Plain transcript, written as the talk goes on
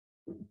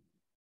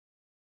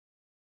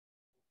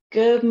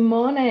Good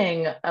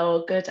morning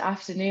or good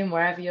afternoon,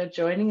 wherever you're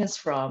joining us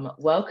from.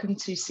 Welcome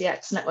to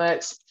CX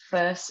Network's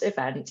first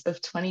event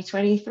of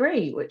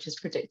 2023, which is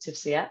Predictive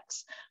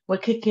CX. We're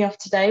kicking off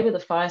today with a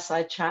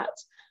fireside chat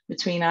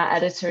between our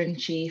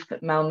editor-in-chief,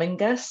 Mel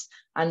Mingas,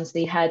 and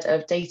the head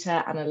of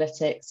data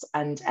analytics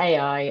and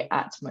AI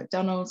at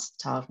McDonald's,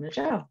 Tarv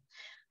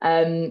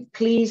Nijjar.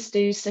 Please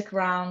do stick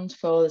around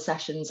for the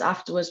sessions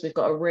afterwards. We've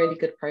got a really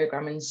good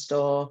program in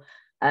store.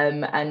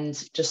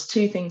 And just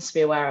two things to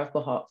be aware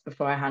of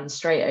before I hand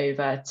straight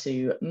over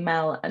to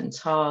Mel and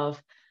Tarv.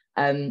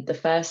 The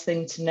first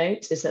thing to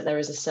note is that there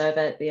is a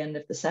survey at the end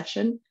of the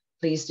session.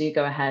 Please do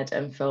go ahead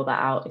and fill that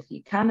out if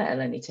you can.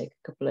 It'll only take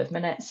a couple of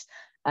minutes.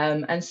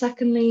 And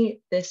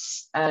secondly,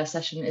 this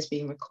session is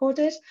being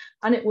recorded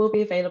and it will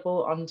be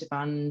available on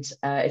demand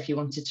if you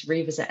wanted to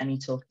revisit any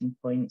talking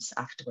points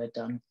after we're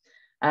done.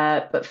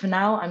 But for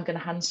now, I'm going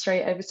to hand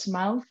straight over to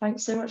Mel.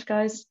 Thanks so much,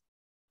 guys.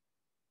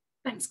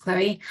 Thanks,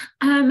 Chloe.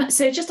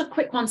 So just a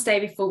quick one today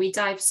before we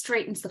dive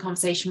straight into the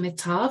conversation with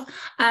Tarv.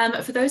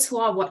 For those who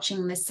are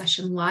watching this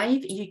session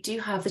live, you do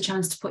have the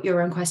chance to put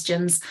your own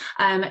questions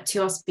to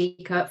our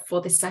speaker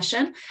for this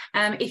session.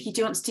 If you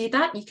do want to do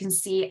that, you can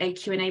see a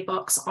Q&A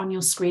box on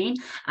your screen,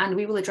 and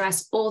we will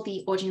address all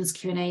the audience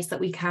Q&As that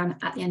we can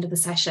at the end of the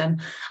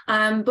session.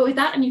 But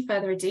without any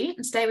further ado,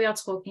 today we are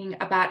talking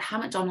about how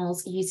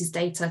McDonald's uses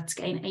data to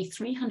gain a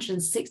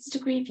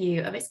 360-degree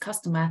view of its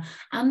customer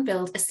and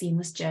build a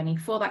seamless journey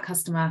for that customer.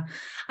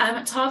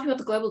 Tarv, you are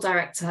the global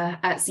director,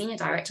 senior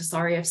director,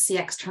 of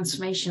CX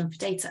transformation for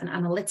data and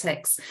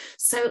analytics.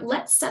 So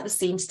let's set the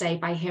scene today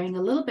by hearing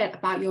a little bit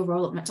about your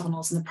role at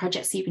McDonald's and the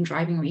projects you've been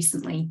driving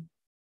recently.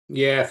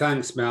 Yeah,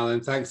 thanks, Mel,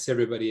 and thanks to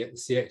everybody at the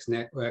CX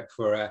Network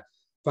for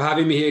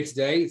having me here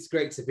today. It's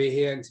great to be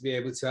here and to be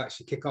able to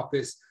actually kick off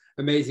this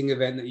amazing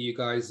event that you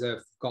guys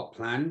have got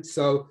planned.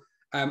 So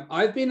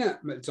I've been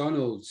at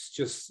McDonald's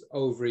just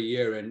over a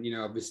year, and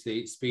obviously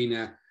it's been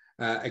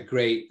a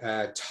great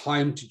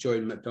time to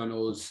join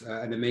McDonald's,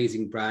 an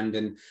amazing brand,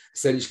 and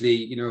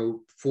essentially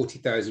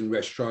 40,000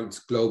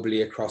 restaurants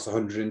globally across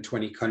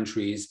 120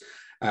 countries.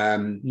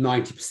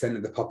 90%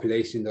 of the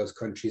population in those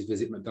countries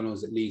visit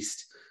McDonald's at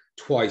least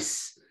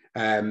twice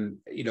per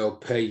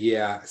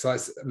year. So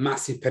that's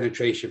massive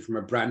penetration from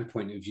a brand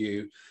point of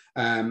view.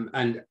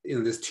 And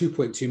there's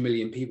 2.2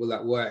 million people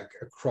that work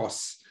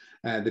across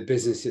the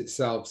business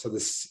itself. So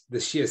the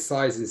sheer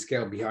size and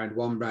scale behind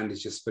one brand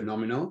is just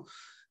phenomenal.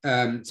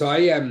 So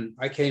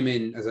I came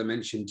in, as I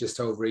mentioned,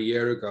 just over a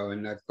year ago,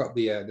 and I've got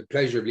the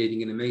pleasure of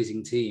leading an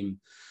amazing team.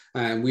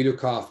 And we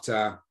look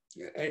after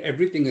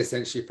everything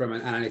essentially from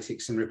an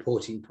analytics and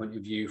reporting point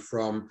of view,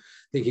 from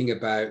thinking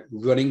about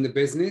running the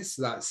business,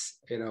 that's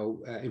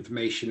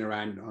information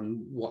around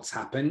on what's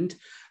happened,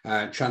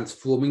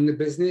 transforming the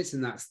business,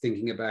 and that's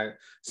thinking about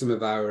some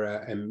of our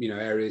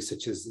areas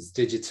such as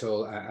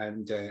digital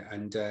and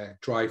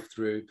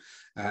drive-through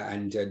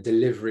and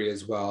delivery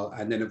as well,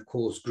 and then of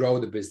course grow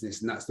the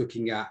business, and that's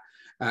looking at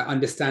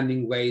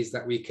understanding ways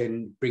that we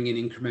can bring in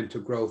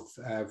incremental growth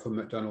for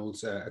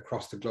McDonald's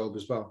across the globe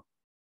as well.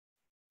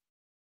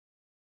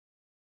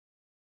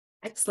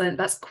 Excellent.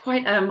 That's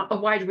quite a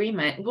wide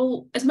remit.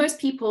 Well, as most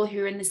people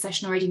who are in this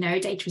session already know,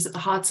 data is at the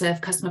heart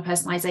of customer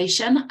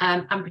personalization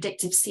and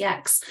predictive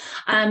CX.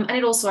 And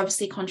it also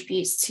obviously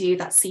contributes to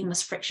that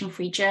seamless,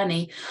 friction-free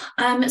journey.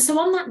 So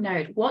on that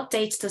note, what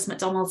data does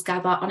McDonald's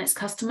gather on its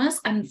customers,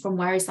 and from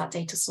where is that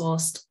data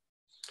sourced?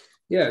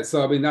 Yeah,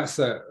 so I mean, that's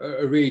a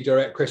really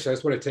direct question. I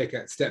just want to take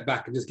a step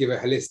back and just give a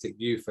holistic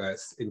view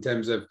first in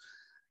terms of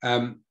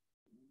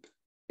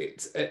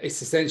it's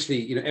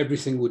essentially, every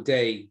single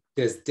day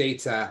there's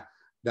data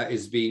that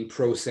is being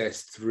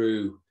processed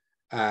through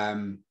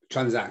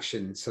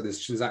transactions. So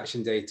there's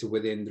transaction data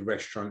within the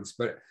restaurants,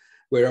 but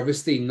we're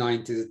obviously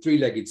there's a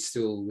three-legged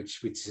stool,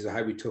 which is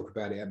how we talk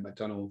about it at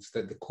McDonald's,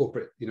 that the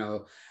corporate,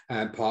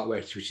 part,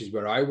 which is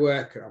where I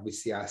work,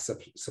 obviously our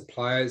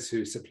suppliers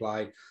who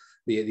supply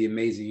the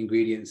amazing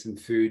ingredients and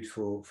food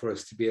for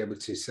us to be able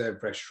to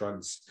serve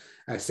restaurants,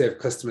 serve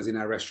customers in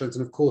our restaurants,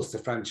 and of course the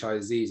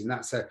franchisees. And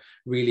that's a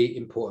really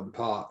important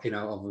part,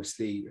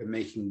 obviously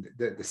making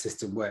the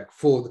system work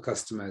for the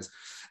customers.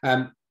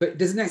 But it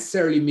doesn't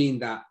necessarily mean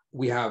that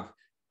we have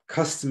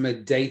customer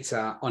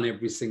data on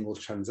every single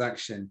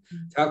transaction.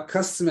 To have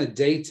customer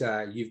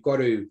data, you've got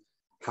to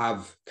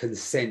have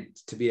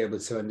consent to be able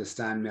to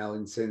understand, Mel,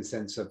 in certain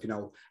sense of,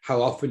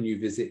 how often you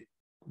visit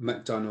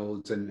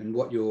McDonald's and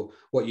what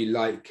you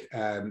like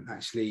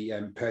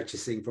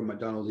purchasing from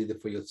McDonald's, either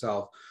for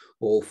yourself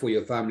or for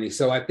your family.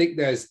 So I think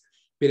there's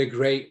been a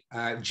great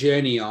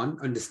journey on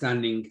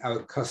understanding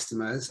our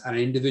customers at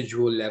an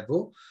individual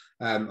level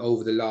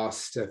over the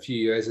last few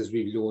years, as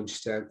we've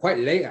launched quite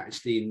late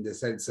actually, in the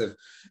sense of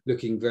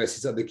looking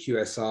versus other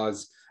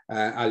QSRs,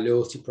 our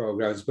loyalty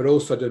programs, but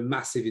also done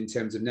massive in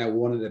terms of now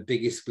one of the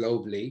biggest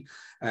globally,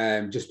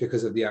 just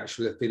because of the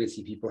actual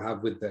affinity people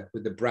have with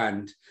the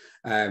brand,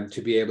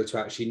 to be able to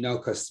actually know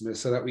customers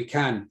so that we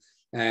can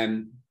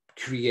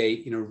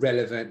create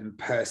relevant and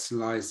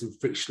personalized and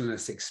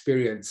frictionless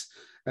experience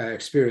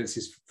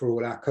experiences for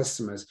all our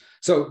customers.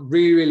 So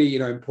really, really,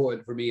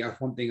 important for me.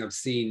 One thing I've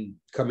seen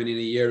coming in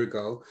a year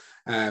ago,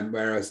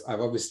 whereas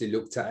I've obviously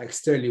looked at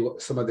externally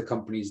what some other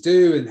companies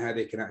do and how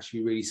they can actually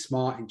be really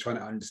smart in trying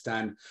to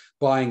understand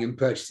buying and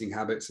purchasing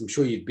habits. I'm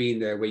sure you've been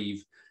there where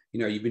you've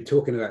been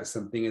talking about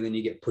something and then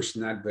you get pushed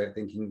an advert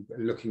thinking,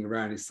 looking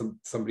around, is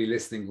somebody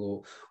listening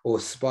or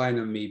spying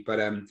on me? But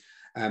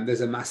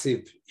there's a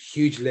massive,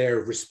 huge layer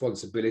of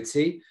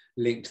responsibility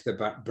linked to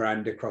the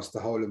brand across the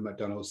whole of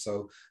McDonald's.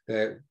 So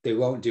they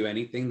won't do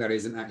anything that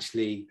isn't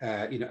actually,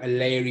 a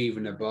layer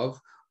even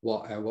above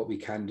what we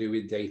can do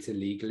with data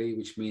legally,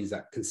 which means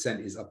that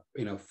consent is up,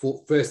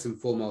 first and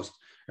foremost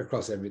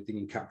across everything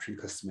in capturing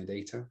customer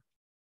data.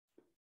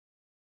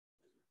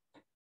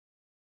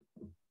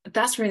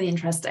 That's really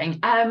interesting.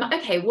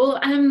 Okay, well,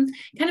 kind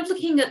of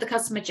looking at the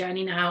customer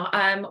journey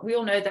now, we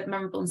all know that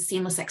memorable and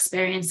seamless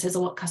experiences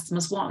are what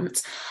customers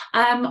want.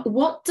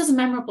 What does a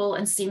memorable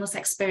and seamless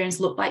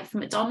experience look like for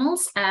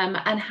McDonald's?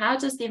 And how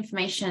does the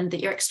information that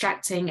you're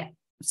extracting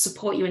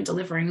support you in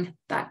delivering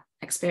that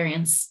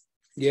experience?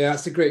 Yeah,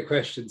 that's a great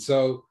question.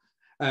 So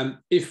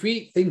if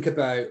we think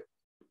about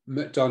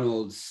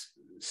McDonald's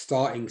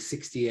starting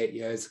 68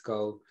 years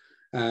ago,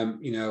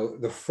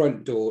 the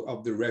front door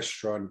of the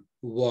restaurant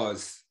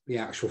was the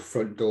actual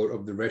front door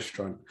of the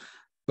restaurant.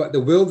 But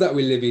the world that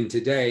we live in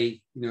today,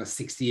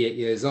 68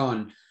 years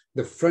on,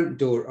 the front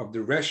door of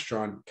the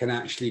restaurant can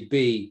actually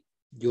be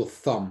your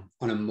thumb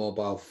on a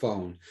mobile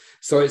phone.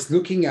 So it's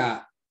looking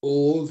at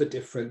all the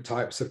different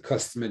types of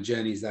customer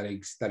journeys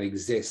that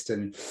exist.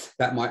 And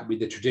that might be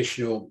the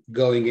traditional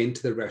going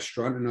into the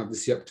restaurant and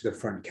obviously up to the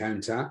front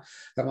counter.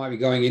 That might be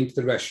going into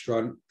the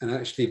restaurant and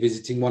actually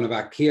visiting one of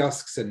our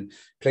kiosks and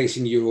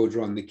placing your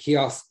order on the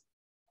kiosk.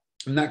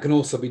 And that can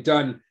also be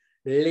done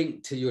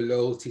linked to your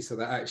loyalty, so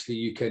that actually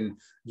you can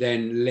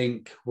then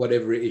link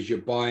whatever it is you're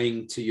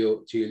buying to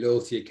your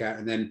loyalty account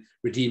and then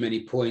redeem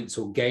any points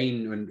or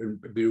gain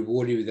and be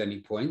rewarded with any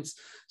points.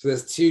 So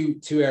there's two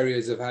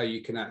areas of how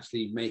you can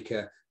actually make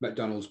a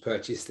McDonald's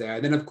purchase there.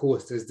 And then of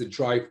course there's the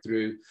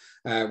drive-through,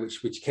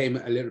 which came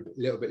a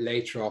little bit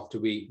later after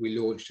we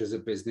launched as a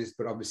business,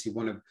 but obviously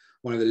one of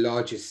the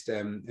largest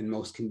and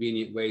most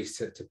convenient ways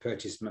to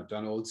purchase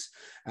McDonald's.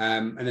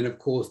 And then of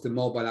course the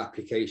mobile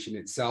application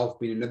itself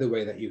being another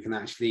way that you can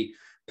actually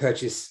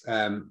purchase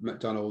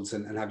McDonald's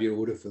and have your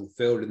order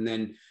fulfilled. And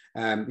then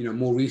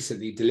more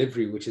recently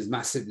delivery, which has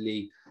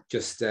massively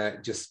just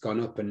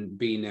gone up and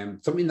been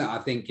something that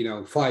I think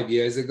 5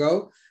 years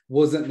ago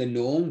wasn't the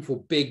norm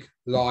for big,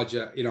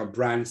 larger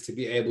brands to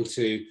be able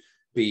to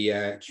be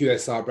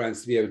QSR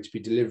brands to be able to be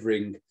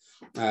delivering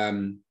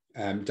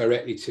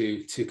directly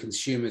to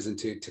consumers and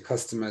to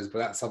customers. But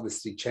that's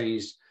obviously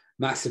changed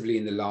massively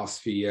in the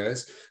last few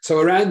years. So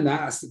around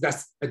that's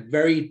a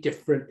very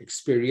different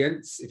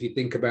experience if you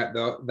think about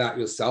that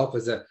yourself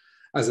as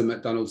a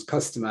McDonald's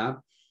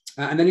customer.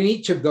 And then in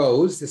each of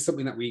those, there's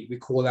something that we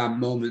call our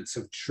moments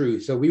of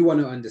truth. So we want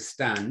to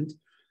understand,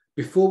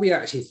 before we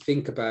actually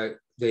think about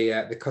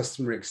the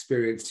customer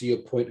experience, to your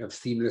point of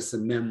seamless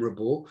and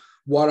memorable,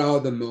 what are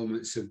the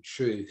moments of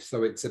truth?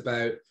 So it's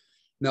about,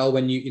 now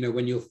when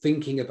you're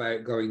thinking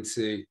about going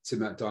to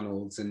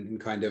McDonald's and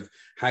kind of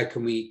how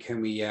can we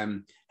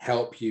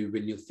help you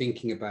when you're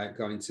thinking about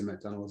going to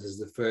McDonald's as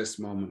the first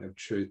moment of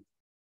truth.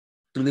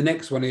 And the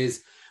next one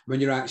is when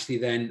you're actually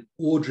then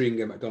ordering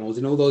at McDonald's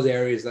in all those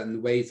areas and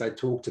the ways I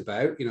talked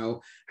about,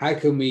 how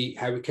can we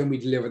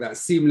deliver that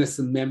seamless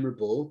and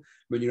memorable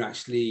when you're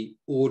actually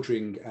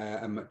ordering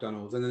a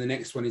McDonald's. And then the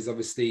next one is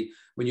obviously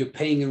when you're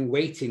paying and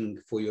waiting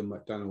for your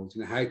McDonald's.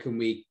 How can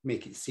we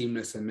make it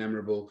seamless and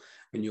memorable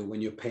when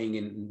you're paying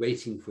and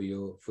waiting for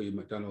your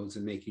McDonald's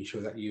and making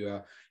sure that you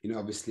are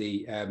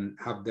obviously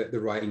have the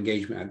right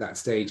engagement at that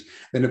stage.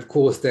 Then of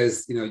course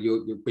there's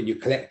when you're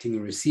collecting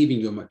and receiving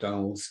your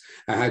McDonald's,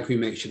 how can we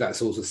make sure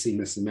that's also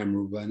seamless and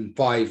memorable? And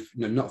 5,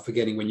 not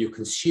forgetting when you're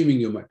consuming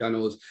your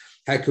McDonald's,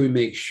 how can we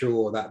make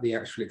sure that the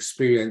actual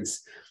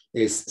experience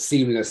is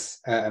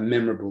seamless and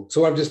memorable?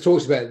 So what I've just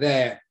talked about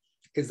there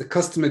is the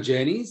customer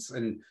journeys,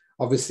 and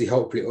obviously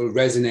hopefully it will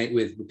resonate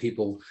with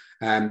people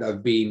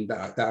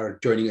that are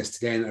joining us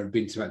today and that have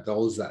been to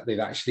McDonald's, that they've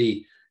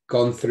actually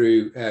gone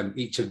through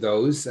each of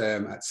those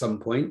at some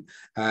point,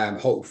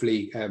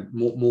 hopefully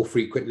more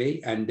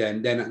frequently. And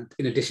then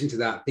in addition to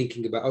that,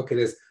 thinking about, okay,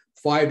 there's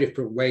 5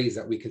 different ways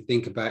that we can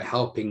think about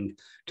helping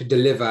to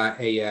deliver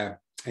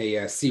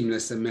a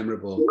seamless and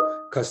memorable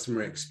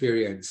customer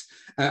experience.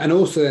 And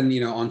also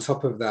then, on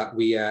top of that,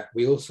 we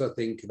also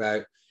think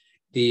about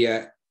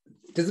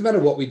it doesn't matter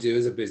what we do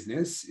as a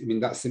business. I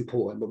mean, that's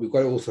important, but we've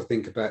got to also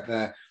think about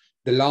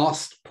the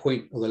last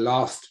point or the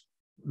last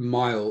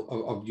mile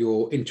of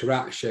your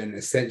interaction,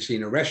 essentially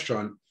in a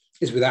restaurant,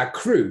 is with our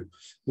crew.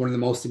 One of the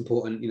most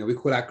important, we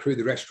call our crew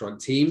the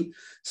restaurant team.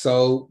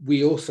 So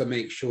we also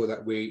make sure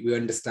that we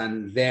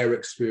understand their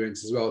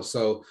experience as well.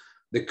 So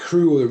the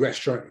crew or the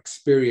restaurant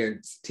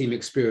experience, team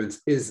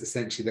experience, is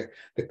essentially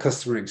the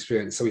customer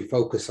experience. So we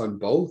focus on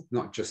both,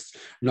 not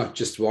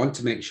just one,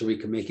 to make sure we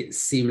can make it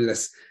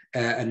seamless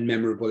and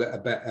memorable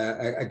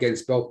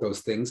against both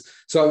those things.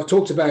 So I've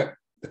talked about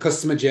the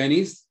customer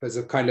journeys as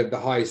a kind of the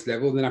highest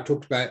level. Then I've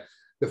talked about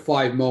the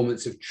 5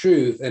 moments of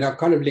truth, and I've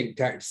kind of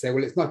linked out to say,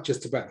 well, it's not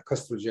just about the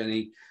customer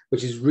journey,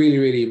 which is really,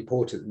 really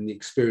important in the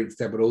experience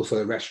there, but also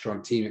the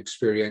restaurant team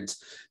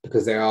experience,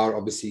 because they are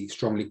obviously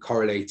strongly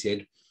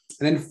correlated.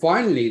 And then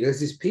finally, there's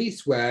this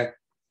piece where,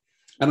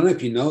 I don't know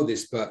if you know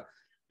this, but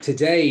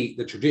today,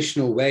 the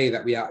traditional way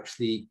that we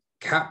actually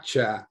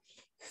capture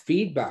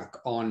feedback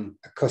on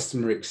a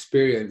customer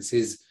experience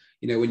is,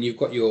 when you've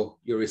got your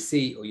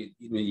receipt, or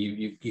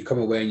you come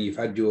away and you've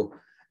had your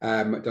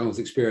McDonald's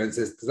experience,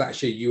 there's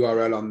actually a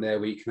URL on there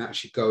where you can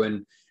actually go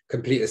and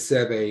complete a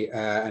survey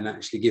and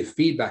actually give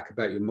feedback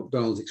about your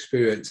McDonald's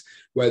experience,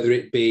 whether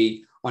it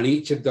be on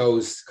each of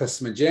those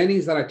customer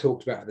journeys that I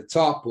talked about at the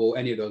top, or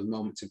any of those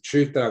moments of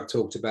truth that I've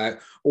talked about,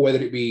 or whether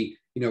it be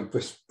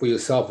for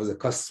yourself as a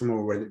customer,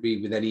 or whether it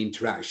be with any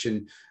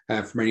interaction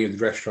from any of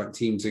the restaurant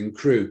teams and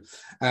crew.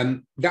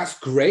 That's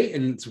great,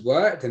 and it's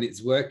worked, and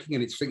it's working,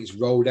 and it's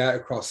rolled out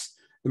across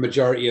the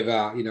majority of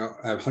our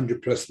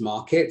 100+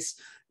 markets.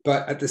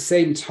 But at the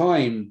same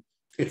time,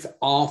 it's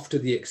after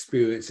the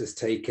experience has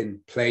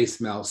taken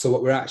place, Mel. So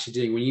what we're actually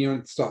doing, when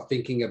you start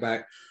thinking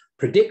about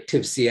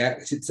predictive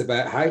CX, it's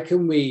about how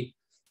can we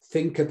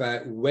think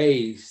about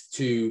ways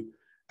to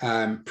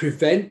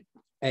prevent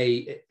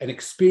an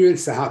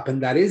experience to happen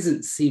that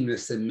isn't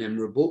seamless and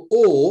memorable,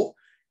 or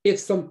if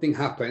something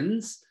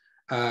happens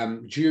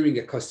during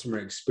a customer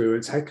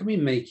experience, how can we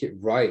make it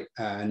right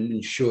and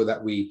ensure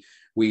that we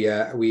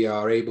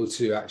are able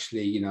to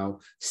actually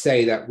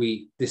say that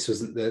this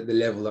wasn't the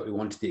level that we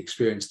wanted the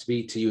experience to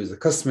be to you as a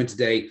customer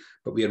today,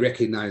 but we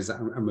recognize that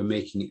and we're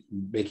making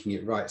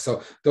it right.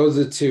 So those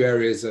are the 2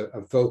 areas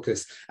of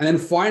focus. And then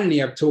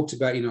finally, I've talked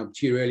about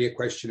to your earlier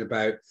question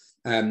about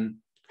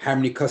how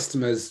many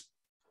customers,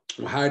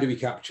 how do we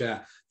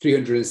capture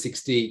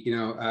 360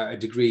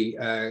 degree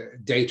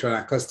data on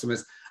our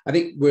customers. I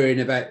think we're in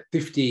about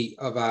 50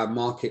 of our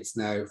markets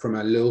now from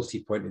a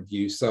loyalty point of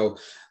view. So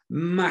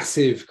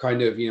massive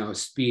kind of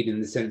speed in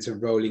the sense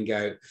of rolling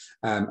out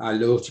our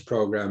loyalty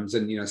programs,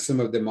 and some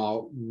of them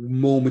are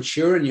more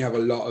mature, and you have a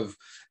lot of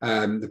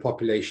the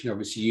population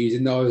obviously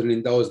using those, and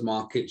in those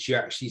markets you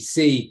actually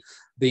see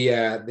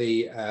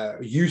the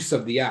use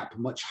of the app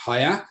much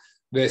higher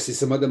versus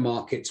some other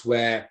markets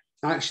where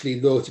actually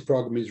loyalty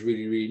program is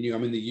really, really new.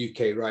 I'm in the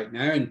UK right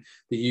now, and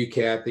the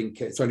UK, I think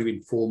it's only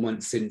been 4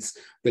 months since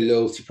the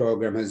loyalty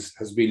program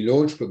has been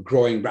launched, but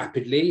growing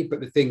rapidly.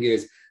 But the thing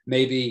is,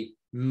 maybe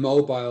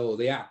mobile,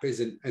 the app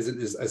isn't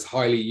as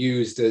highly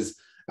used as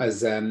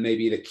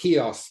maybe the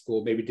kiosk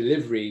or maybe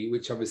delivery,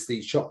 which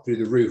obviously shot through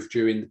the roof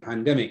during the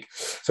pandemic.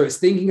 So it's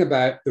thinking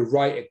about the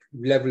right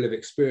level of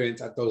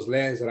experience at those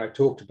layers that I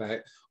talked about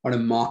on a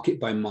market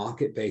by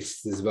market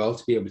basis as well,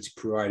 to be able to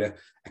provide a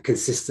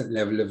consistent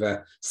level of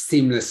a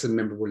seamless and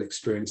memorable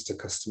experience to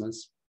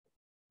customers.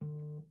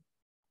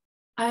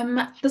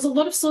 There's a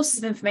lot of sources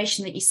of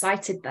information that you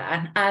cited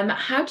there.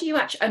 How do you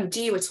actually,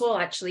 do you at all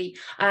actually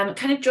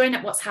kind of join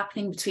up what's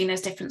happening between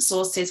those different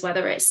sources,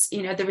 whether it's,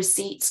 the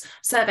receipts,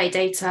 survey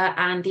data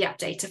and the app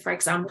data, for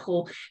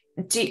example?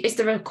 Is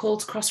there a call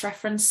to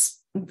cross-reference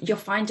your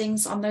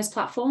findings on those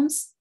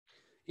platforms?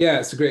 Yeah,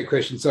 it's a great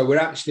question. So we're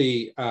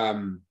actually,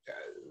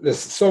 there's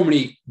so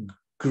many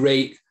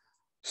great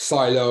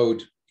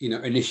siloed,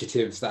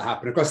 initiatives that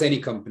happen across any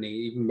company.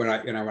 Even where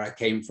I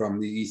came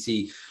from, you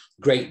see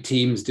great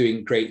teams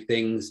doing great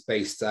things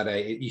based at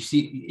you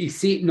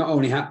see it not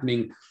only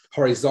happening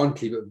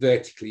horizontally but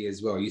vertically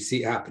as well. You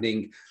see it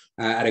happening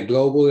at a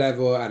global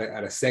level, at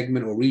a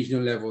segment or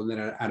regional level, and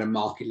then at a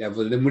market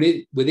level. And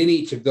then within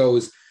each of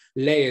those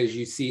layers,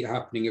 you see it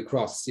happening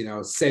across,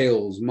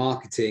 sales,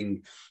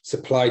 marketing,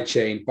 supply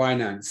chain,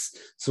 finance.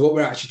 So what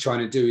we're actually trying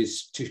to do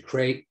is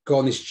to go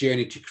on this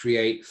journey to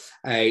create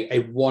a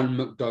one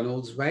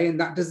McDonald's way. And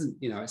that doesn't,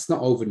 it's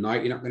not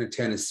overnight. You're not going to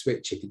turn a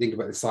switch if you think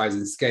about the size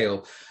and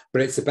scale,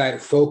 but it's about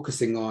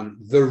focusing on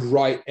the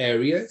right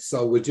area.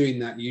 So we're doing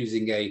that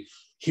using a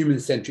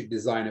human-centric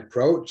design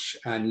approach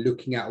and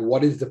looking at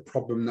what is the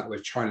problem that we're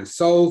trying to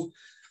solve,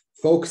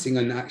 focusing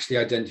on actually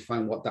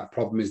identifying what that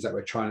problem is that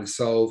we're trying to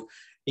solve,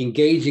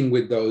 engaging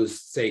with those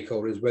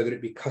stakeholders, whether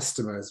it be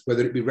customers,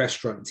 whether it be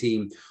restaurant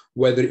team,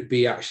 whether it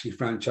be actually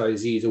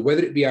franchisees, or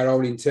whether it be our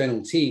own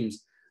internal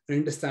teams, and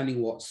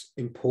understanding what's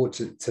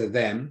important to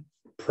them,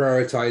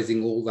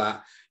 prioritizing all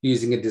that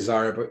using a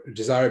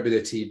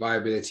desirability,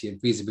 viability, and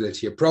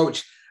feasibility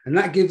approach. And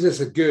that gives us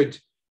a good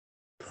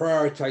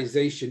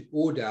prioritization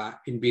order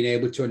in being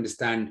able to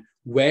understand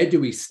where do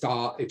we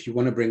start if you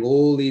want to bring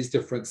all these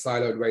different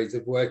siloed ways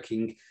of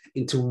working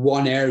into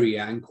one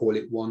area and call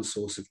it one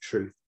source of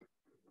truth.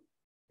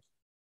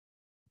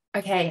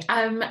 Okay,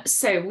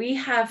 so we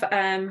have,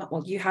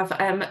 you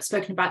have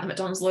spoken about the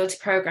McDonald's loyalty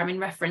program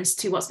in reference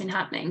to what's been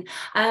happening.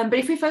 But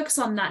if we focus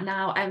on that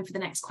now for the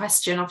next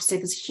question, obviously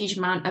there's a huge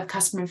amount of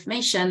customer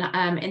information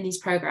in these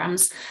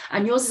programs,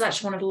 and yours is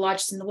actually one of the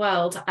largest in the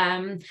world.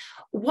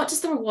 What does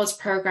the rewards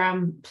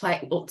program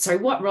play?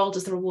 What role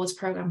does the rewards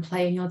program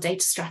play in your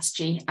data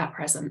strategy at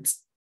present?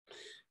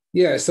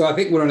 Yeah, so I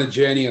think we're on a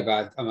journey of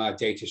our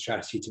data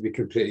strategy, to be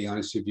completely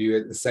honest with you.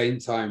 At the same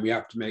time, we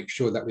have to make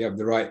sure that we have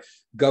the right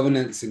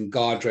governance and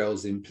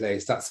guardrails in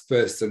place. That's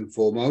first and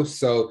foremost.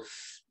 So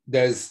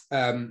there's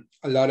a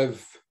lot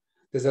of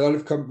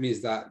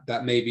companies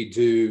that maybe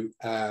do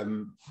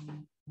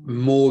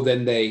more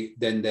than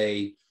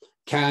they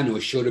can or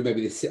should, or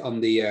maybe they sit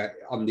on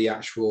the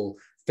actual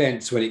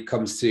fence when it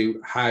comes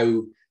to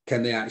how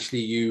can they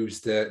actually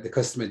use the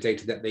customer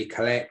data that they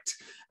collect,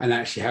 and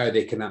actually how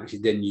they can actually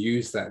then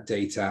use that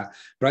data.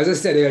 But as I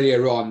said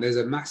earlier on, there's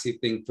a massive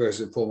thing first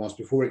and foremost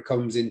before it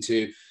comes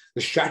into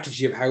the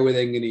strategy of how we're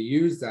then going to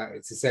use that.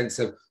 It's a sense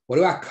of, what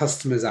do our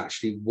customers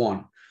actually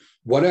want?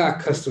 What are our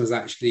customers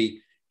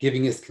actually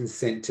giving us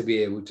consent to be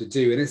able to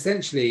do? And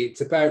essentially,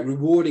 it's about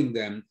rewarding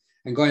them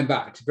and going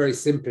back to very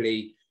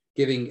simply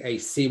giving a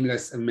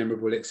seamless and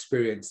memorable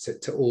experience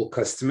to all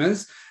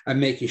customers, and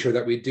making sure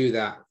that we do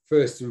that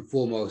first and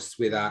foremost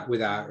with our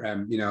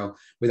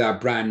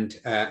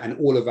brand and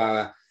all of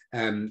our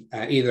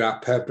either our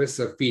purpose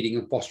of feeding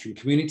and fostering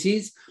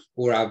communities,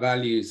 or our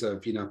values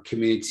of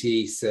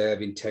community,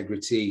 serve,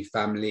 integrity,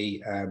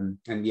 family, and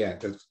yeah,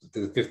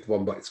 the fifth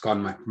one, but it's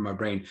gone from my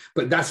brain.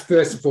 But that's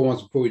first and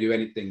foremost before we do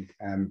anything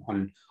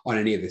on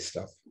any of this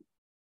stuff.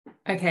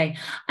 Okay,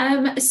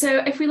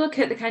 so if we look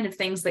at the kind of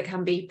things that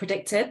can be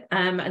predicted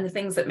and the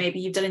things that maybe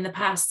you've done in the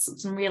past,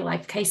 some real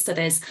life case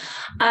studies,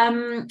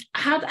 how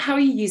are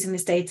you using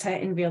this data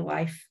in real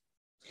life?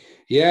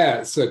 Yeah,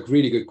 it's a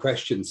really good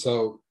question.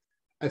 So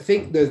I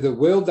think the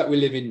world that we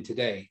live in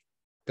today,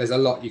 there's a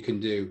lot you can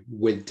do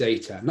with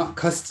data, not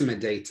customer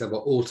data, but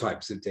all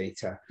types of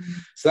data. Mm-hmm.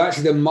 So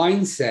actually the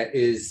mindset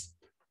is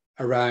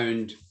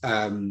around,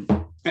 and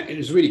it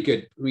was really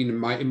good. I mean,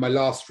 in my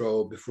last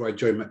role before I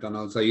joined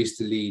McDonald's, I used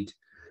to lead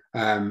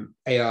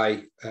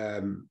AI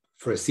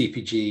for a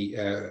CPG,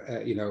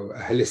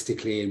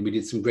 holistically, and we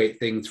did some great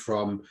things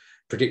from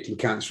predicting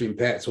cancer in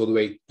pets all the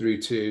way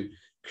through to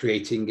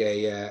creating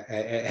a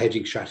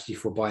hedging strategy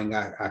for buying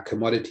our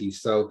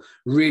commodities. So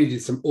really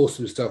did some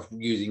awesome stuff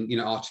using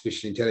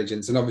artificial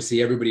intelligence. And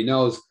obviously everybody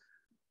knows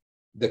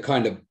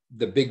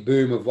the big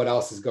boom of what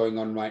else is going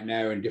on right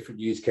now and different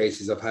use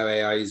cases of how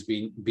AI is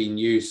being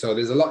used. So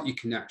there's a lot you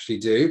can actually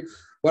do.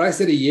 What I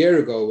said a year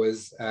ago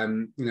was,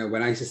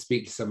 when I used to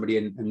speak to somebody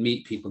and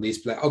meet people, they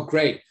used to be like, oh,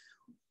 great,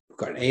 we've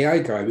got an AI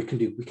guy. We can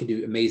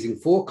do amazing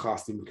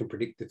forecasting. We can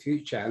predict the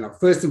future. And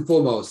first and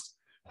foremost,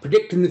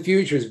 predicting the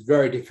future is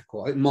very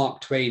difficult. I think Mark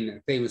Twain,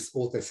 a famous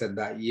author, said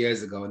that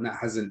years ago, and that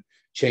hasn't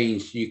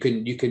changed. You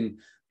can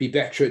be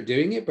better at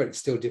doing it, but it's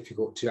still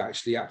difficult to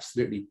actually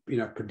absolutely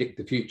predict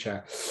the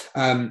future.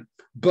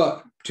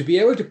 But to be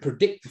able to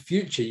predict the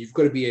future, you've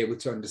got to be able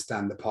to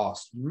understand the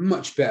past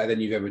much better than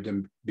you've ever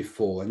done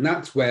before. And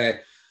that's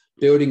where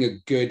building a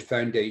good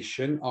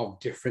foundation of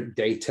different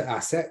data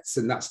assets,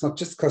 and that's not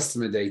just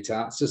customer data,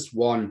 that's just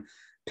one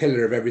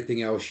pillar of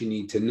everything else you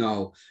need to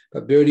know,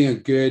 but building a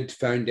good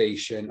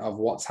foundation of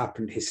what's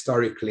happened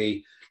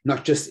historically,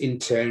 not just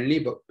internally,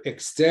 but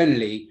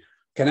externally,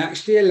 can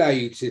actually allow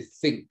you to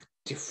think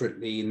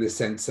differently in the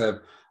sense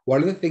of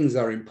what are the things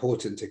that are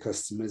important to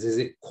customers? Is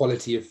it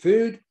quality of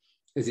food?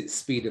 Is it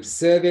speed of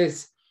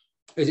service?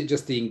 Is it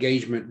just the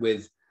engagement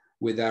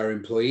with our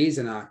employees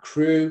and our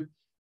crew?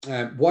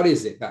 What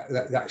is it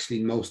that's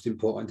actually most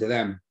important to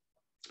them?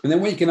 And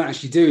then what you can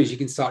actually do is you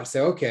can start to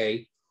say,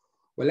 okay,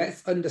 well,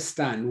 let's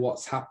understand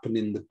what's happened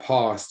in the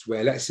past,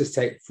 where let's just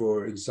take,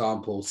 for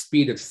example,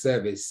 speed of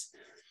service,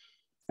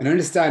 and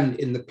understand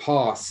in the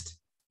past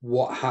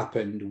what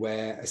happened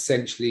where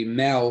essentially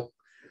Mel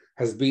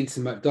has been to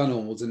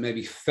McDonald's and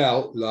maybe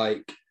felt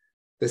like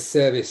the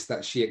service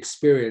that she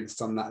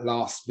experienced on that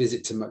last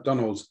visit to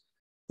McDonald's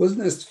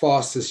wasn't as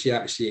fast as she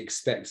actually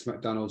expects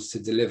McDonald's to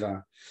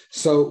deliver.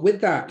 So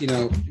with that,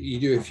 you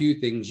do a few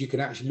things. You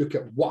can actually look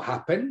at what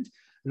happened,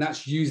 and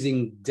that's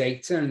using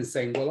data and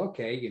saying, well,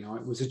 okay,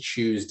 it was a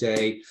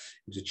Tuesday. It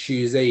was a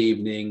Tuesday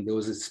evening. There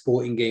was a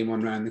sporting game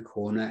on around the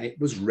corner. It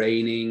was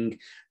raining.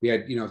 We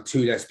had,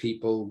 2 less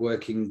people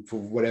working for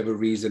whatever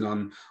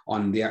reason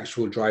on the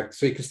actual drive.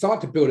 So you can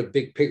start to build a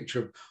big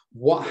picture of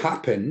what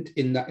happened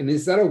in that. And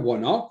is that a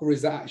one-off, or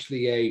is that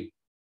actually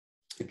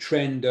a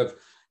trend of,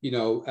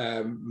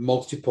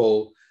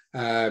 multiple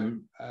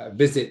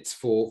visits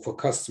for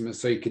customers?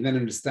 So you can then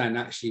understand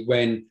actually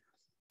when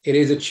it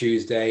is a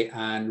Tuesday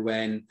and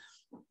when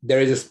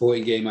there is a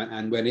sporting game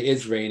and when it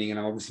is raining, and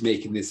I'm obviously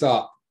making this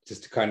up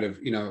just to kind of,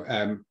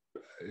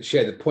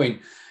 share the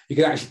point. You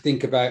can actually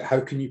think about how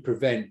can you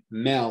prevent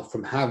Mel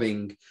from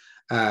having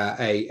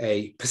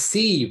a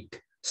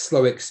perceived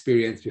slow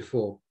experience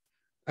before.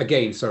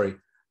 Again, sorry.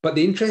 But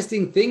the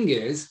interesting thing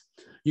is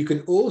you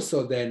can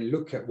also then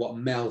look at what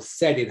Mel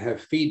said in her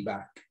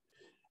feedback.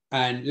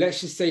 And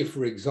let's just say,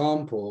 for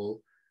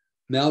example,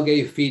 Mel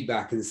gave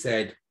feedback and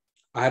said,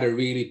 I had a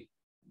really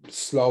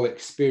slow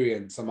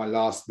experience on my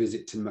last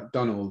visit to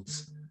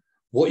McDonald's.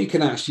 What you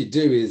can actually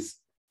do is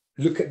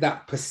look at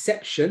that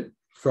perception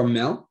from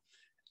Mel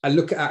I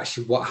look at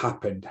actually what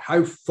happened.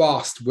 How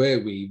fast were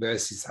we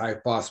versus how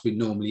fast we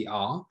normally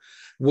are?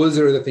 Was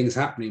there other things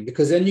happening?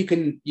 Because then you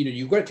can,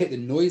 you've got to take the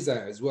noise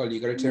out as well.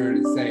 You've got to turn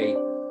and say,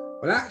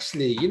 well,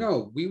 actually,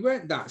 we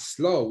weren't that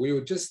slow. We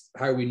were just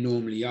how we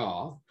normally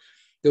are.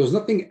 There was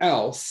nothing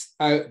else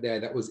out there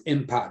that was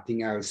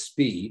impacting our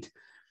speed.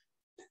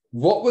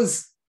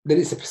 Then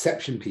it's a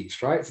perception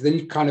piece, right? So then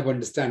you kind of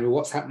understand, well,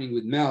 what's happening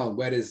with Mel?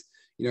 Where does,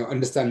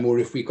 understand more.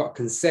 If we got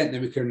consent,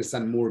 then we can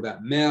understand more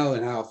about Mel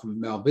and how often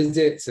Mel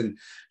visits, and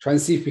try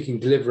and see if we can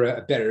deliver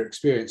a better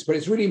experience. But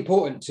it's really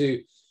important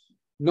to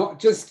not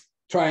just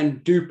try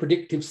and do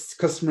predictive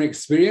customer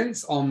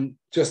experience on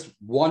just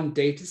one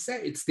data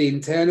set. It's the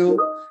internal,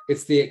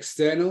 it's the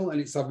external,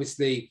 and it's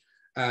obviously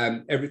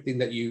everything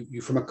that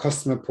you from a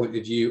customer point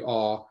of view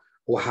are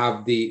or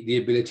have the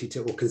ability to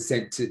or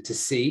consent to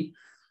see.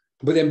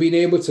 But then being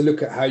able to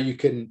look at how you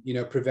can,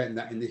 prevent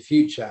that in the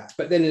future.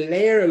 But then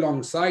layer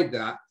alongside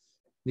that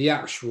the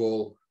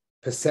actual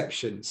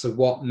perceptions of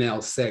what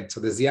Mel said. So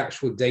there's the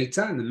actual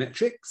data and the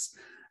metrics,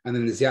 and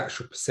then there's the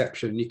actual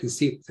perception. You can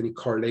see if there's any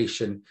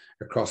correlation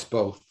across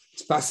both.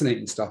 It's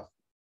fascinating stuff.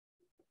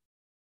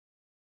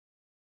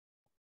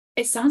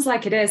 It sounds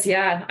like it is,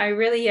 yeah. I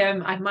really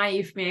admire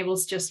you for being able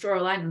to just draw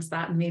a line into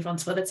that and move on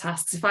to other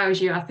tasks. If I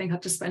was you, I think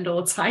I'd just spend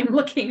all the time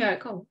looking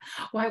at,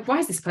 why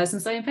is this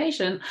person so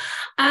impatient?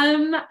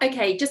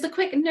 Okay, just a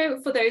quick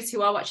note for those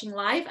who are watching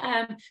live.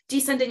 Do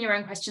send in your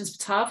own questions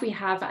for Tarv. We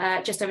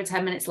have just over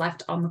 10 minutes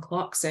left on the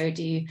clock, so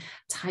do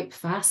type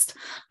fast.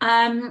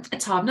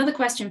 Tarv, another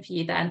question for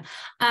you then.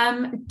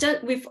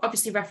 We've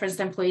obviously referenced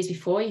employees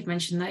before. You've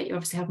mentioned that you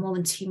obviously have more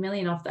than 2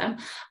 million of them.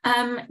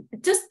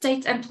 Does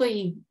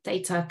employee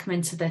data come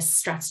into this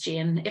strategy,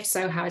 and if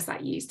so, how is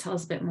that used? Tell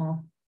us a bit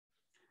more.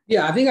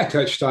 Yeah, I think I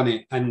touched on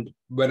it. And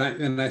when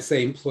I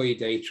say employee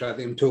data, I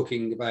think I'm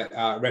talking about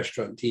our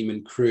restaurant team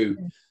and crew.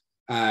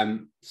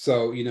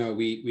 So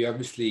we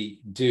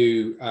obviously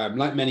do,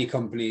 like many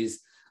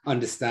companies,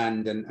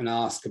 understand and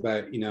ask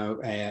about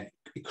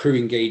crew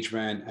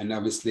engagement and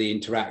obviously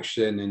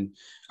interaction, and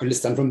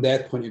understand from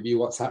their point of view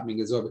what's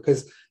happening as well.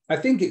 Because I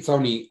think it's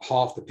only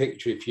half the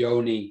picture if you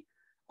only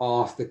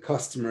ask the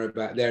customer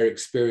about their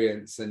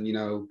experience, and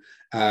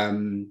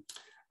and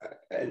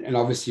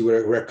obviously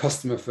we're a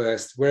customer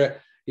first.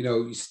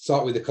 You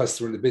start with the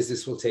customer and the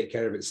business will take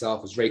care of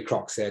itself, as Ray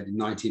Kroc said in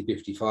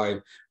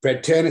 1955.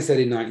 Fred Turner said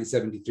in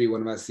 1973,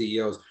 one of our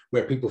CEOs,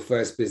 we're people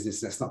first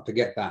business. Let's not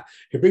forget that.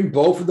 To bring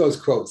both of those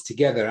quotes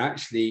together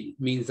actually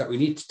means that we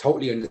need to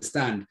totally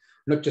understand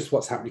not just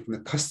what's happening from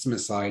the customer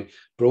side,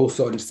 but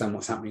also understand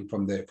what's happening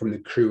from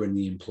the crew and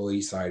the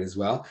employee side as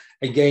well.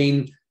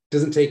 Again,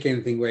 doesn't take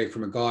anything away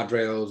from a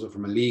guardrails or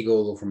from a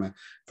legal or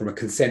from a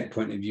consent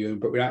point of view,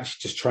 but we're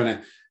actually just trying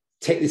to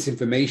take this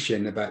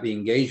information about the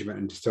engagement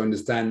and just to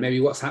understand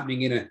maybe what's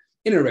happening in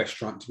a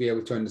restaurant, to be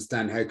able to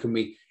understand how can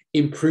we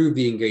improve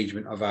the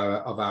engagement of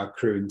our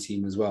crew and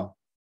team as well.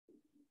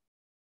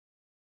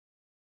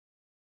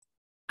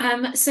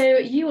 So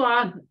you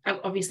are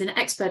obviously an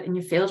expert in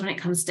your field when it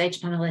comes to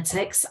data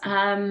analytics,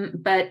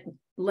 but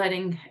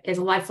learning is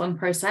a lifelong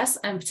process,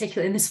 and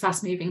particularly in this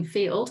fast-moving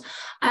field.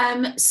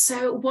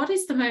 So what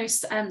is the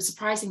most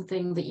surprising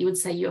thing that you would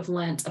say you have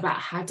learned about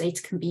how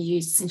data can be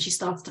used since you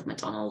started at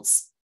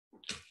McDonald's?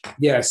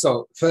 Yeah,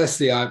 so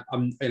firstly, I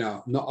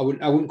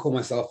wouldn't call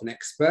myself an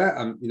expert.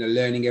 I'm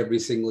learning every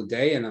single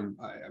day, and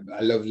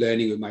I love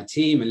learning with my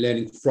team and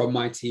learning from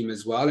my team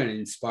as well, and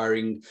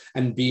inspiring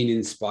and being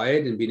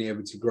inspired and being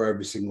able to grow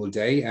every single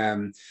day.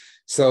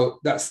 So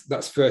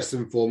that's first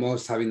and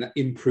foremost, having that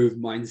improved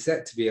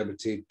mindset to be able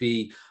to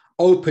be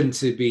open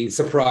to being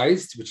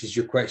surprised, which is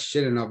your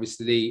question, and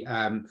obviously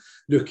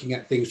looking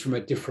at things from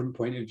a different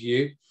point of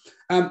view.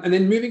 And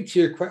then moving to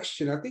your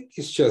question, I think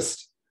it's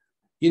just,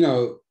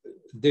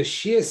 the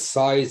sheer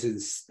size and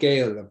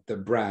scale of the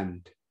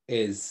brand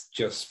is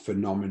just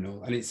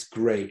phenomenal, and it's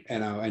great.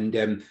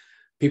 And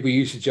people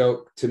used to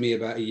joke to me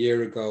about a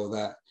year ago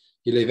that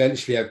you'll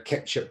eventually have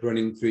ketchup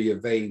running through your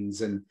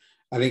veins, and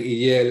I think a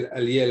year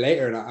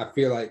later, and I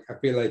feel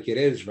like it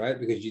is, right,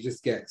 because you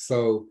just get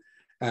so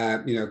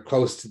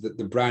close to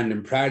the brand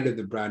and proud of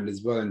the brand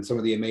as well, and some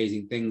of the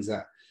amazing things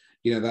that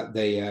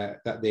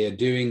that they are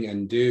doing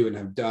and do and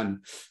have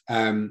done.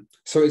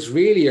 So it's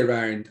really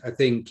around, I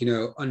think,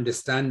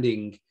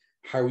 understanding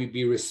how we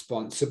be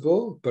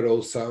responsible, but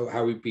also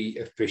how we be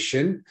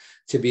efficient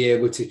to be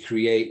able to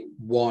create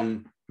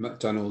one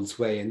McDonald's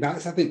way. And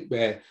that's, I think,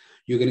 where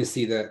you're going to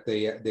see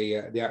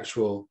the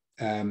actual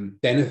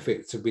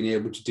benefits of being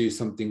able to do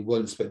something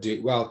once but do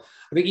it well.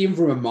 I think even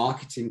from a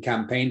marketing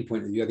campaign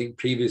point of view, I think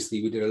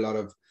previously we did a lot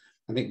of,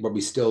 I think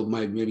probably still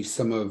maybe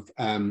some of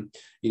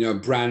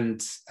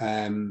brand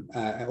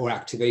or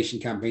activation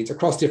campaigns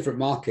across different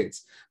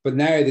markets. But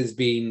now there's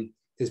been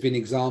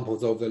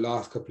examples over the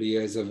last couple of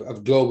years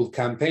of global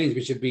campaigns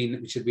which have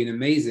been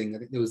amazing. I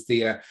think there was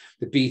the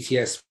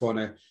BTS one,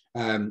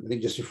 I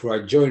think just before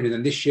I joined, and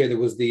then this year there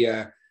was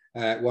the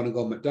want to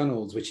go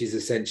McDonald's, which is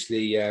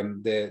essentially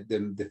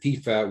the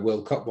FIFA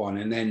World Cup one.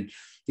 And then,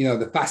 you know,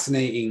 the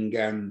fascinating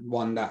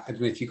one that I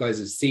don't know if you guys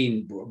have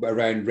seen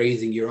around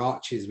Raising Your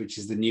Arches, which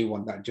is the new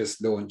one that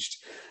just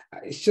launched.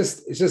 It's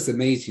just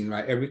amazing,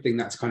 right? Everything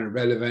that's kind of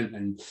relevant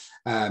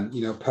and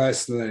you know,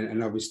 personal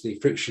and obviously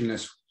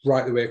frictionless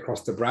right the way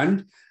across the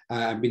brand.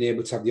 And being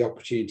able to have the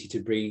opportunity to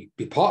be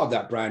part of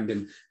that brand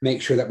and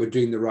make sure that we're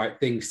doing the right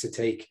things to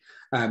take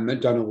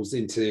McDonald's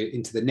into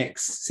the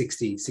next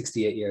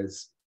 68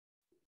 years.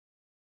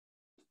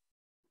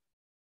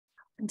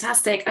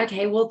 Fantastic.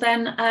 Okay, well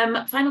then,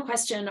 final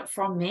question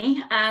from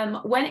me.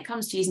 When it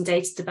comes to using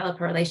data to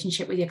develop a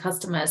relationship with your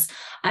customers,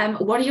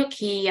 what are your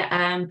key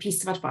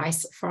pieces of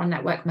advice for our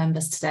network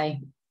members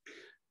today?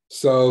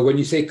 So when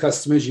you say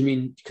customers, you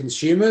mean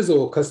consumers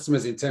or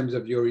customers in terms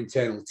of your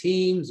internal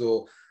teams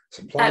or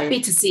suppliers?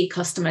 B2C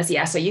customers,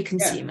 yeah. So you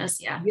consumers,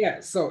 yeah.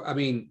 Yeah. So, I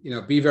mean, you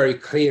know, be very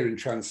clear and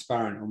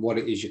transparent on what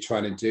it is you're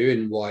trying to do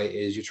and why it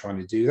is you're trying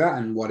to do that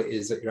and what it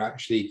is that you're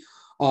actually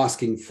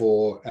asking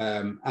for.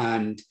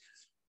 And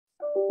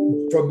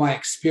from my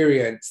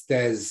experience,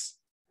 there's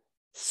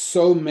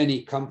so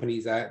many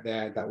companies out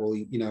there that will,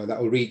 you know, that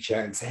will reach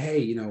out and say, hey,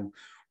 you know,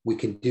 we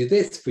can do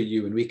this for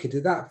you and we can do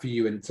that for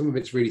you. And some of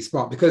it's really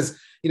smart because,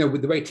 you know,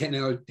 with the way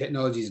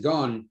technology's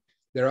gone,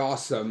 there are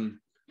some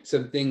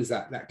things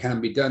that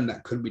can be done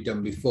that couldn't be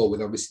done before,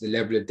 with obviously the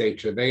level of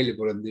data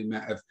available and the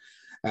amount of,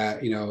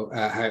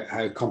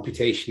 how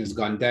computation has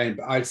gone down.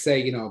 But I'd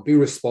say, you know, be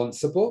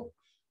responsible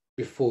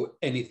before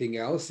anything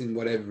else in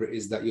whatever it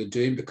is that you're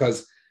doing,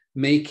 because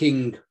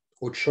making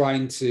or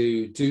trying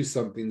to do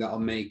something that'll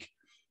make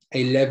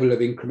a level of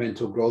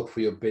incremental growth for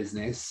your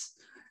business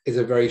is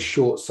a very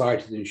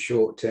short-sighted and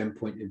short-term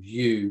point of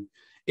view.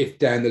 If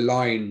down the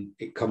line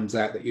it comes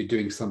out that you're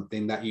doing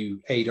something that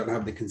you A, don't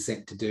have the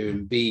consent to do,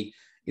 and B,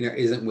 you know,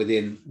 isn't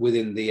within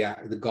the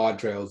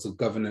guardrails of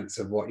governance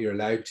of what you're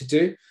allowed to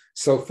do.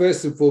 So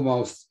first and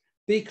foremost,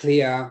 be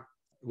clear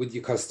with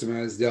your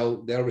customers.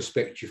 They'll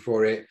respect you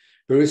for it.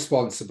 Be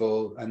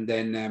responsible, and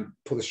then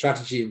put the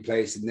strategy in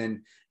place, and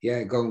then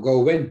go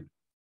win.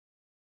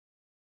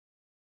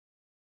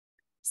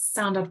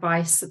 Sound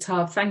advice,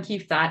 Tarv. Thank you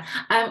for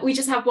that. We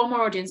just have one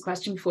more audience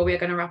question before we are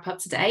going to wrap up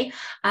today.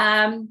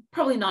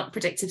 Probably not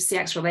predictive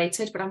CX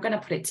related, but I'm going to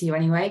put it to you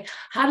anyway.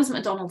 How does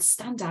McDonald's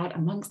stand out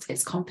amongst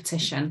its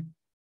competition?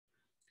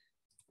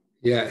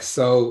 Yeah,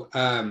 so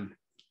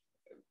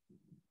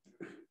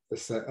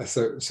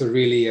it's a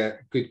really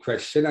good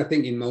question. I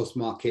think in most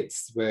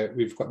markets where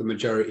we've got the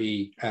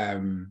majority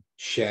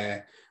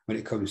share when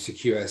it comes to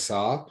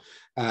QSR,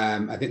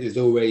 I think there's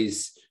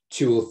always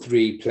 2 or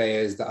 3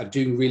 players that are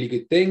doing really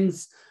good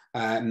things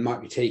and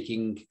might be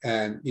taking,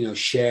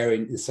 share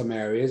in some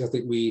areas. I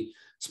think we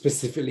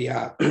specifically,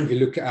 if you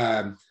look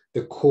at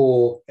the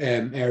core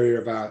area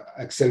of our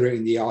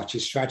accelerating the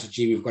Arches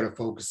strategy, we've got to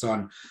focus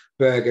on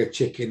burger,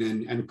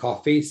 chicken, and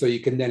coffee. So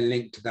you can then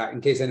link to that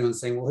in case anyone's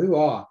saying, well, who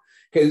are?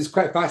 Because it's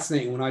quite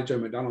fascinating. When I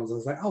joined McDonald's, I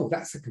was like, oh,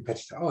 that's a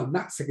competitor. Oh, and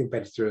that's a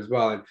competitor as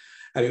well.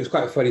 And it was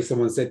quite funny.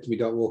 Someone said to me,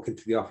 don't walk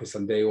into the office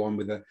on day one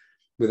with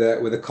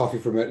a coffee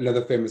from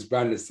another famous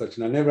brand as such.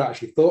 And I never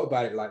actually thought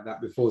about it like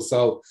that before.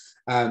 So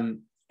I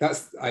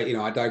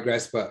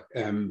digress, but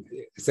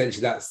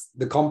essentially that's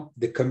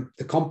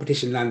the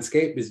competition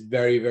landscape is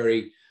very,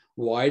 very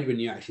wide when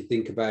you actually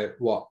think about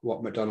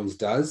what McDonald's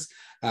does.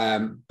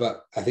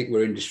 But I think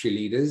we're industry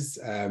leaders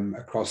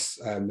across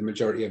the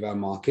majority of our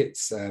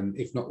markets,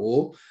 if not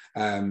all.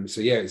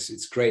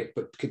 It's great,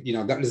 but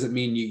that doesn't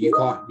mean you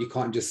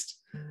can't just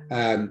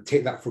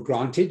take that for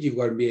granted. You've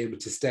got to be able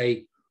to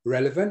stay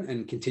relevant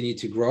and continue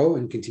to grow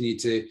and continue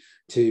to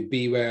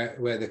be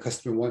where the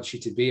customer wants you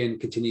to be, and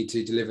continue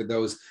to deliver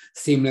those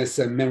seamless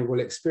and memorable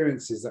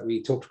experiences that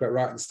we talked about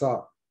right at the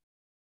start.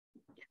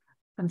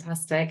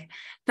 Fantastic.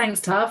 Thanks,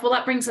 Tarv. Well,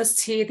 that brings us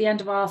to the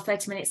end of our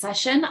 30-minute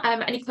session.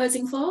 Any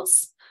closing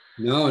thoughts?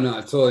 No,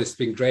 not at all. It's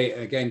been great.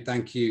 Again,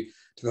 thank you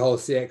to the whole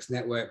CX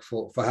network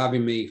for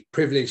having me.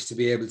 Privileged to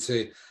be able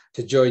to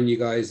join you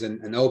guys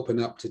and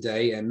open up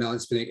today. And Mel,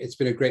 it's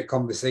been a great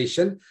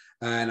conversation,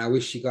 and I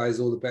wish you guys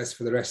all the best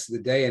for the rest of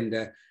the day.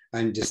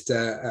 And just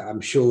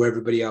I'm sure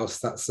everybody else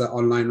that's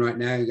online right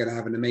now, you're going to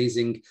have an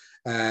amazing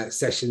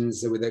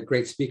sessions with a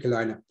great speaker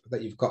lineup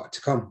that you've got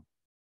to come.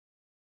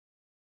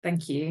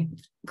 Thank you.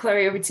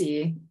 Chloe, over to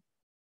you.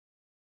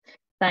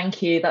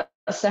 Thank you.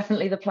 That's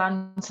definitely the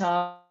plan,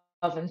 Tarv.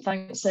 And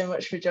thanks so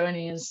much for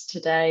joining us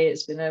today.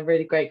 It's been a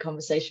really great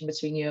conversation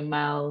between you and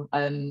Mel.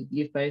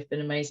 You've both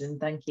been amazing.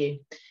 Thank you.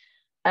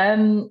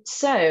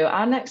 So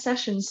our next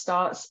session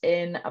starts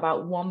in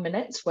about 1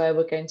 minute, where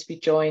we're going to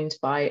be joined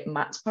by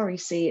Matt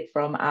Parisi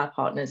from our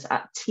partners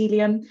at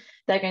Telium.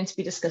 They're going to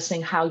be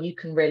discussing how you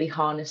can really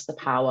harness the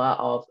power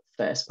of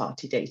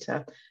first-party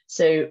data.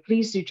 So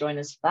please do join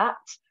us for that.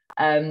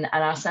 And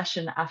our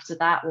session after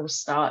that will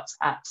start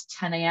at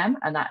 10 a.m.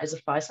 and that is a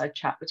fireside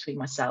chat between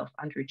myself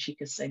and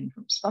Ruchika Singh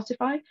from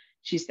Spotify.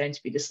 She's going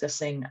to be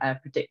discussing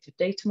predictive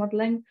data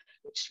modeling,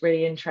 which is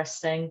really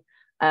interesting.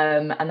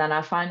 And then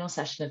our final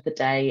session of the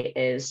day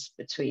is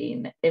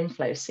between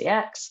Inflow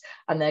CX,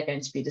 and they're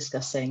going to be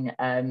discussing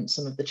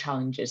some of the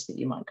challenges that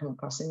you might come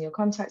across in your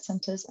contact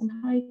centres and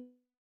how you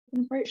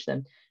can approach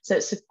them. So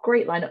it's a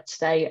great lineup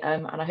today,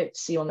 and I hope to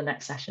see you on the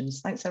next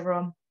sessions. Thanks,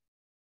 everyone.